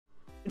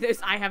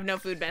I have no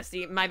food,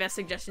 bestie. My best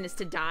suggestion is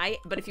to die,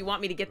 but if you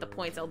want me to get the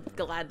points, I'll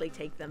gladly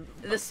take them.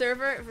 The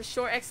server, for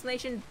short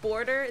explanation,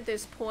 border,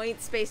 there's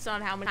points based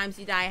on how many times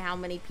you die, how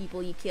many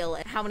people you kill,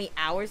 and how many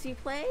hours you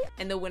play,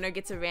 and the winner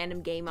gets a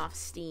random game off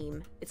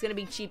Steam. It's gonna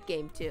be a cheap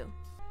game, too.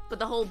 But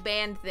the whole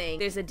banned thing,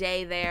 there's a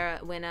day there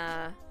when,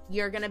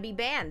 you're gonna be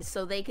banned,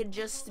 so they could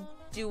just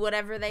do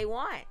whatever they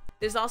want.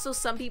 There's also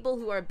some people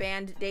who are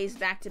banned days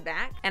back to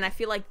back, and I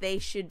feel like they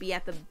should be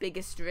at the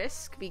biggest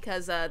risk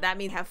because that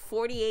means have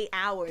 48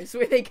 hours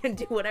where they can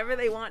do whatever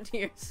they want to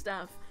your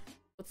stuff.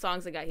 What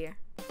songs I got here?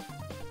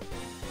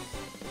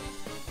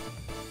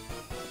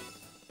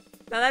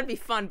 Now that'd be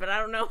fun, but I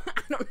don't know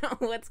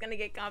what's gonna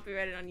get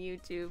copyrighted on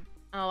YouTube.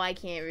 Oh, I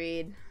can't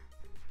read.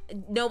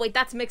 No, wait,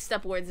 that's mixed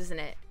up words, isn't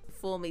it?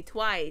 Fool me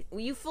twice. Well,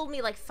 you fooled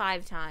me like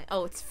 5 times.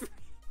 Oh, it's French.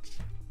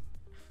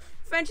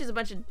 French is a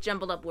bunch of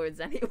jumbled up words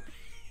anyway.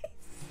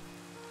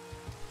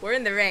 We're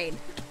in the rain.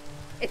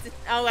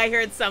 Oh, I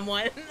heard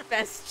someone.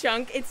 Best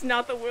chunk. It's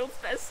not the world's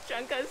best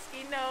chunk,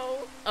 Husky, no.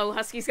 Oh,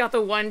 Husky's got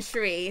the one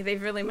tree. They've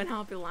really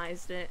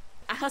monopolized it.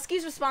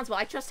 Husky's responsible.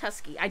 I trust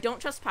Husky. I don't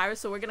trust Pyro,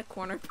 so we're gonna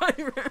corner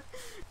Pyro.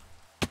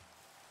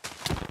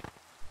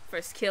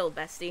 First kill,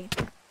 bestie.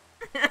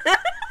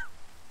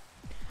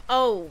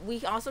 Oh,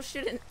 we also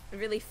shouldn't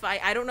really fight.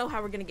 I don't know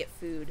how we're gonna get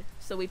food,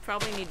 so we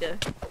probably need to...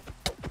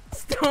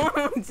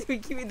 Stones!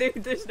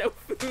 There's no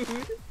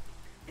food.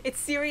 It's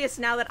serious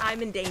now that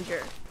I'm in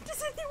danger.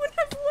 Does anyone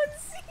have 1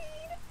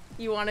 seed?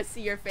 You want to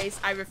see your face?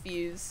 I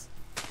refuse.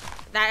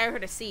 That I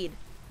heard a seed.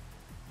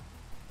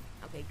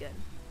 Okay, good.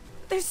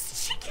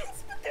 There's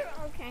chickens, but they're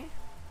okay.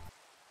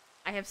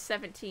 I have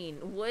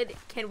 17. Wood,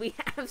 can we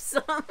have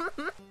some?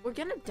 We're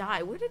gonna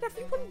die. Where did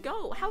everyone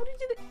go? How did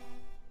they...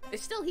 They're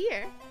still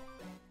here.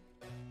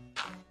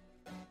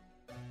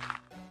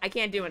 I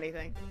can't do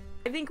anything.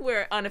 I think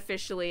we're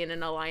unofficially in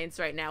an alliance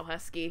right now,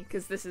 Husky,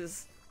 because this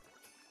is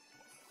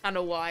kind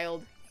of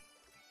wild.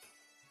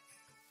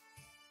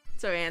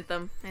 It's our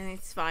anthem, and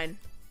it's fine.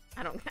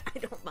 I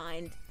don't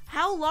mind.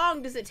 How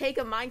long does it take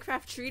a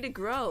Minecraft tree to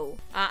grow?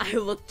 I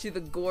look to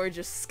the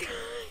gorgeous sky.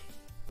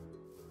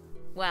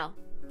 Well.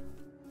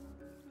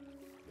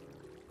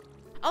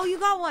 Oh, you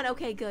got one.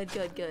 Okay,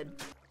 good.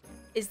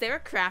 Is there a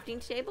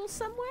crafting table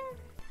somewhere?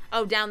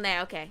 Oh, down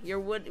there. Okay, your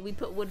wood. We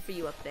put wood for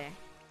you up there.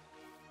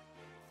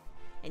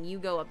 And you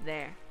go up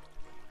there.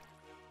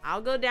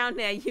 I'll go down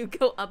there. You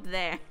go up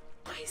there.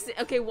 Why is it,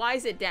 okay, why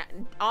is it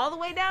down? All the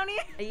way down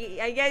here?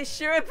 Are you guys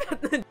sure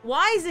about the...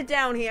 Why is it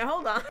down here?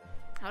 Hold on.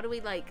 How do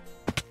we, like...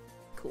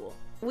 Cool.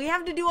 We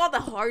have to do all the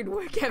hard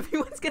work.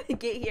 Everyone's gonna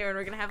get here and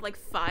we're gonna have, like,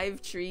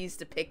 5 trees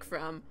to pick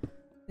from.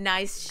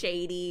 Nice,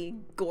 shady,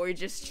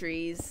 gorgeous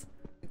trees.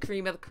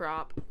 Cream of the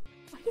crop.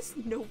 Why does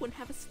no one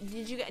have a... Do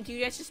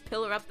you guys just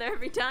pillar up there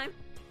every time?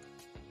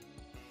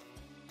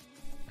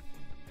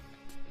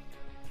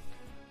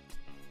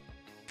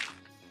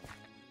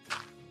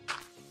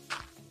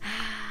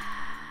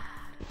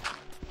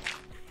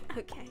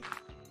 Okay.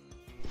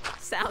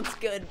 Sounds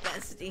good,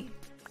 bestie.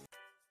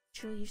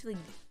 She'll usually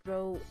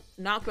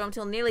not grow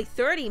until nearly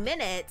 30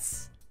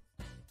 minutes.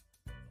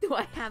 Do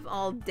I have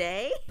all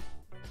day?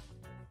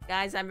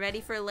 Guys, I'm ready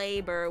for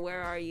labor.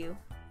 Where are you?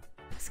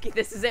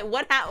 This is it.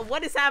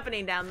 What is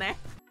happening down there?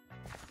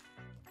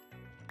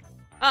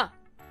 Oh.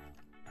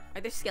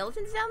 Are there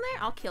skeletons down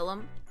there? I'll kill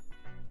them.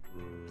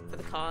 For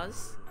the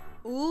cause.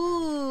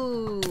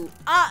 Ooh.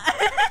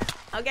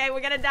 Okay,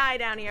 we're gonna die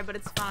down here, but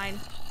it's fine.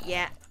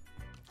 Yeah.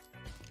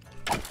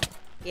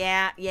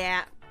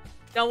 Yeah.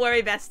 Don't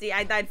worry, bestie.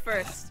 I died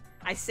first.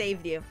 I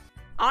saved you.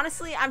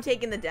 Honestly, I'm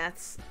taking the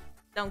deaths.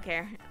 Don't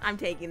care. I'm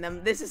taking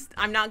them.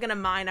 I'm not gonna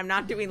mine. I'm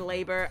not doing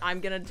labor.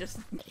 I'm gonna just...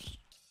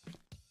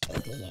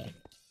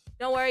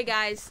 Don't worry,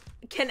 guys.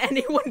 Can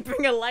anyone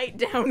bring a light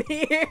down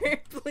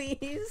here,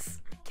 please?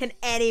 Can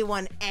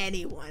anyone,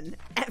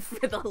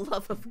 for the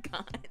love of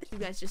God. You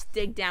guys just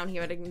dig down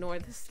here and ignore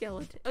the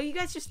skeleton. Oh, you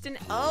guys just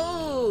didn't...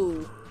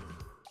 Oh!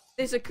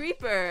 There's a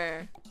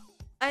creeper.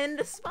 And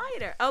a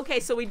spider. Okay,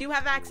 so we do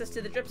have access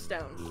to the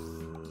dripstone.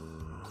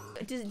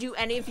 Do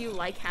any of you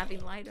like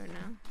having light or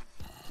no?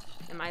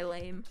 Am I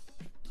lame?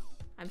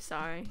 I'm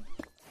sorry.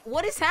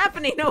 What is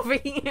happening over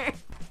here?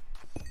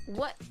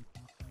 What?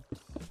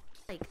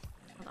 Like,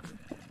 hold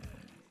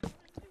on.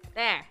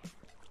 There.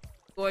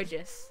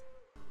 Gorgeous.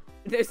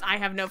 I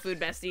have no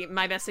food, bestie.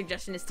 My best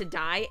suggestion is to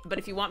die, but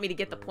if you want me to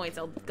get the points,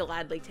 I'll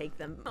gladly take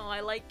them. Oh, I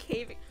like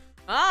caving.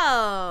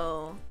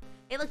 Oh!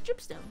 Hey, look,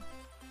 dripstone.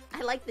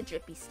 I like the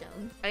drippy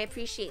stone. I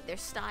appreciate their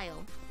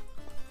style.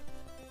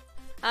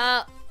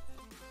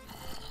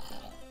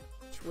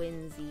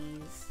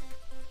 Twinsies.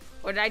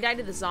 Or did I die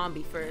to the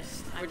zombie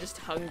first? We're just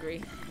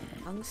hungry.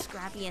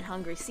 Scrappy and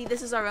hungry. See,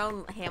 this is our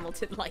own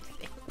Hamilton life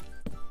thing.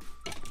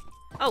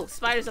 Oh,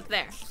 spider's up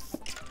there.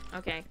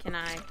 Okay, can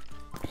I...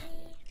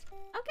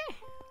 Okay.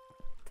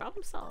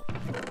 Problem solved.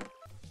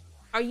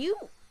 Are you...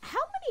 How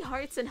many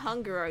hearts and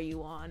hunger are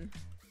you on?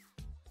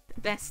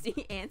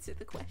 Bestie, answer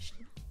the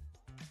question.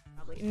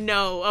 Probably.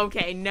 No,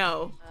 okay,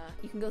 no.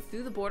 You can go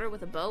through the border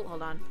with a boat.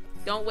 Hold on.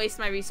 Don't waste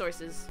my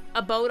resources.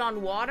 A boat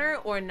on water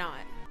or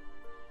not?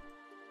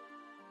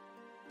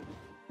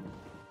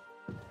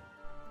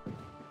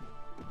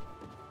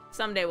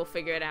 Someday we'll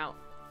figure it out.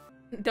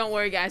 Don't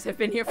worry, guys. I've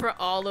been here for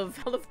all of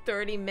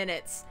 30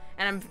 minutes,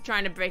 and I'm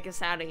trying to break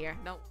us out of here.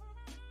 Don't.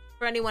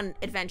 For anyone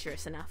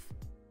adventurous enough.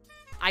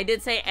 I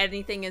did say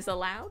anything is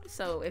allowed,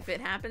 so if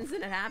it happens,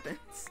 then it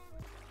happens.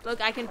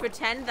 Look, I can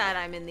pretend that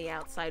I'm in the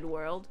outside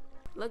world.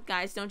 Look,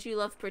 guys, don't you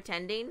love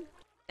pretending?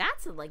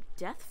 That's a, like,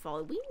 death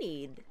fall. We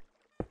need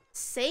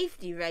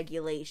safety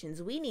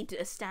regulations. We need to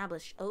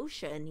establish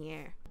OSHA in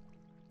here.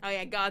 Oh,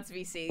 yeah, Gods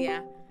VC,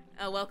 yeah.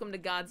 Welcome to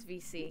Gods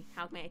VC.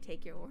 How may I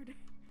take your order?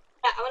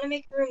 Yeah, I want to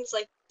make rooms,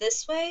 like,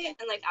 this way,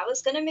 and, like, I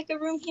was gonna make a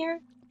room here,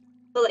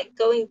 but, like,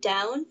 going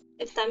down,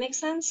 if that makes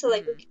sense, so,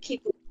 like, we could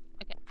keep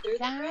through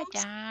the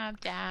rooms.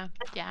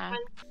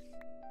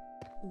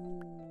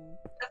 Ooh.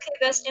 Okay,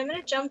 Bestie, I'm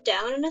gonna jump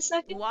down in a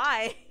second.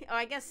 Why? Oh,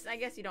 I guess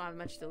you don't have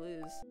much to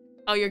lose.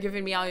 Oh, you're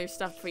giving me all your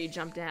stuff before you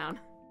jump down.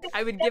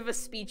 I would give a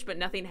speech, but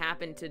nothing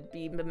happened to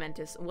be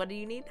momentous. What do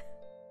you need?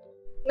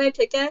 My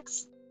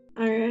pickaxe.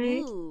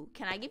 Alright. Ooh,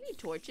 can I give you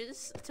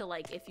torches to,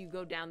 like, if you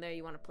go down there,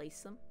 you want to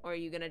place them? Or are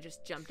you gonna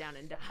just jump down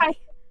and die? Hi.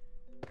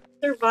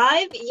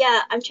 Survive?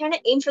 Yeah, I'm trying to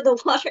aim for the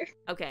water.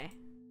 Okay.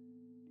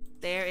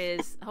 There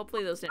is...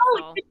 Hopefully those didn't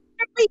fall.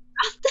 Really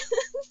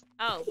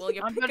Oh, well,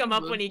 you'll pick them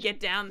up when you get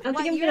down. I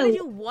What, think I'm you're gonna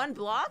gonna- do one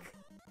block?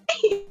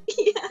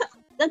 Yeah,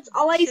 that's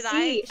all I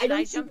see. Should I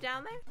don't jump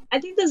down there? I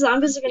think the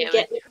zombies are gonna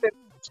get me for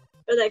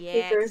that Yeah,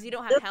 creeper. because you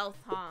don't have health,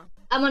 huh?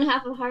 I'm on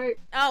half a heart.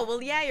 Oh,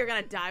 well, yeah, you're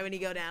gonna die when you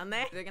go down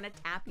there. They're gonna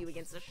tap you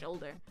against the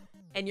shoulder.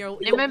 And your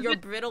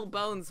brittle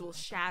bones will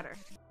shatter.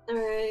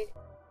 Alright.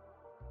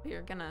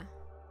 You're gonna...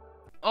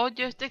 Oh,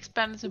 just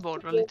expand the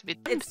border a little bit.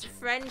 It's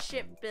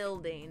friendship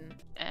building.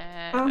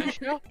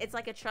 Sure. It's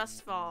like a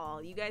trust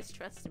fall. You guys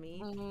trust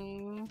me.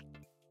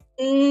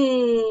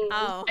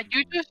 Oh. I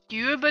do trust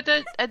you, but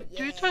I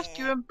do trust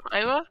you and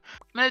Pyra.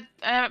 But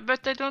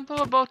I don't know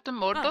about the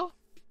model.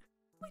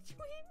 Which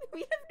way? We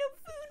have no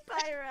food,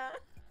 Pyra.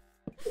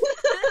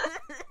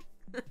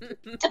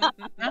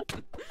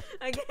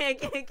 Okay.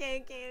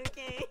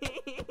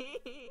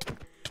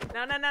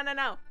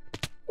 No.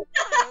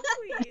 Oh,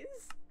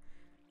 please.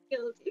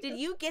 Did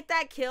you get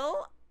that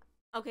kill?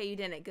 Okay, you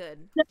didn't.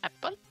 Good.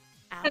 Apple?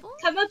 Apple?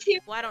 Come up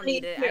here. Well, I don't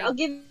need it. Here, I'll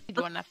give you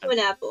One apple. an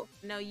apple.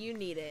 No, you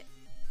need it.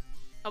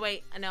 Oh,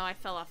 wait. No, I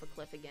fell off a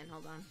cliff again.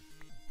 Hold on.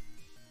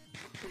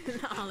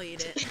 I'll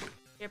eat it.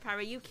 Here,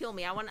 Pyra, you kill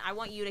me. I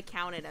want you to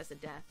count it as a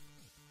death.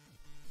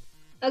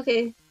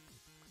 Okay.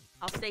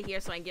 I'll stay here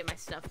so I can get my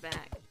stuff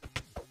back.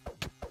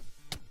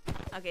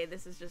 Okay,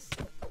 this is just...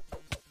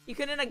 You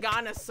couldn't have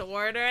gotten a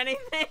sword or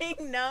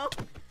anything? No?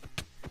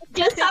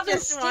 Just have a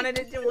just stick. wanted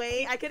it to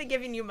wait. I could have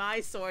given you my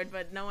sword,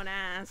 but no one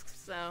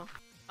asked, so...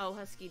 Oh,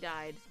 Husky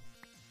died.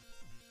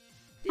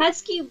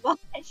 Husky, why?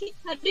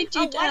 How did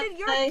you die? Why did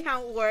your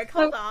account work?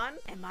 Hold on.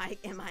 Am I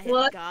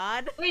What? a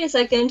god? Wait a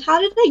second. How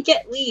did I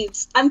get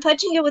leaves? I'm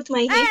punching it with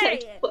my hand.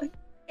 Hey!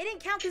 It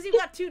didn't count because you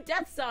got 2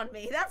 deaths on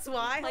me. That's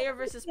why. Player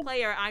versus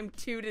player, I'm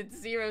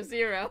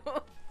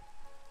 2-0-0.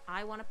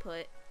 I want to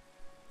put...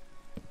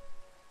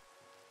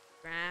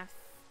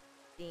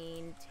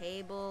 crafting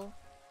table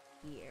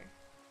here.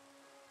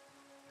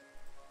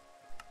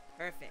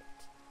 Perfect.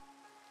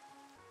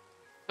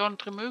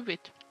 Don't remove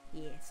it.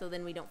 Yeah, so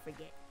then we don't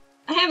forget.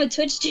 I have a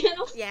Twitch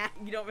channel. Yeah,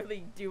 you don't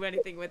really do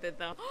anything with it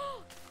though.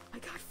 I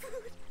got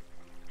food.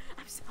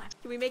 I'm so happy.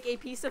 Can we make a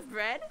piece of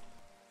bread?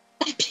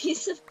 A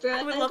piece of bread.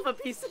 I would love a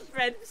piece of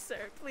bread,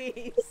 sir,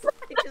 please.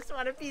 I just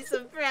want a piece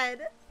of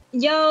bread.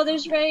 Yo,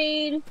 there's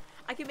raid.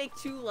 I can make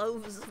 2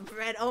 loaves of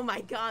bread. Oh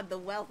my god, the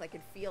wealth, I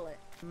can feel it.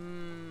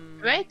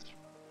 Right?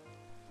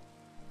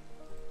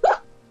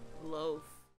 Loaf.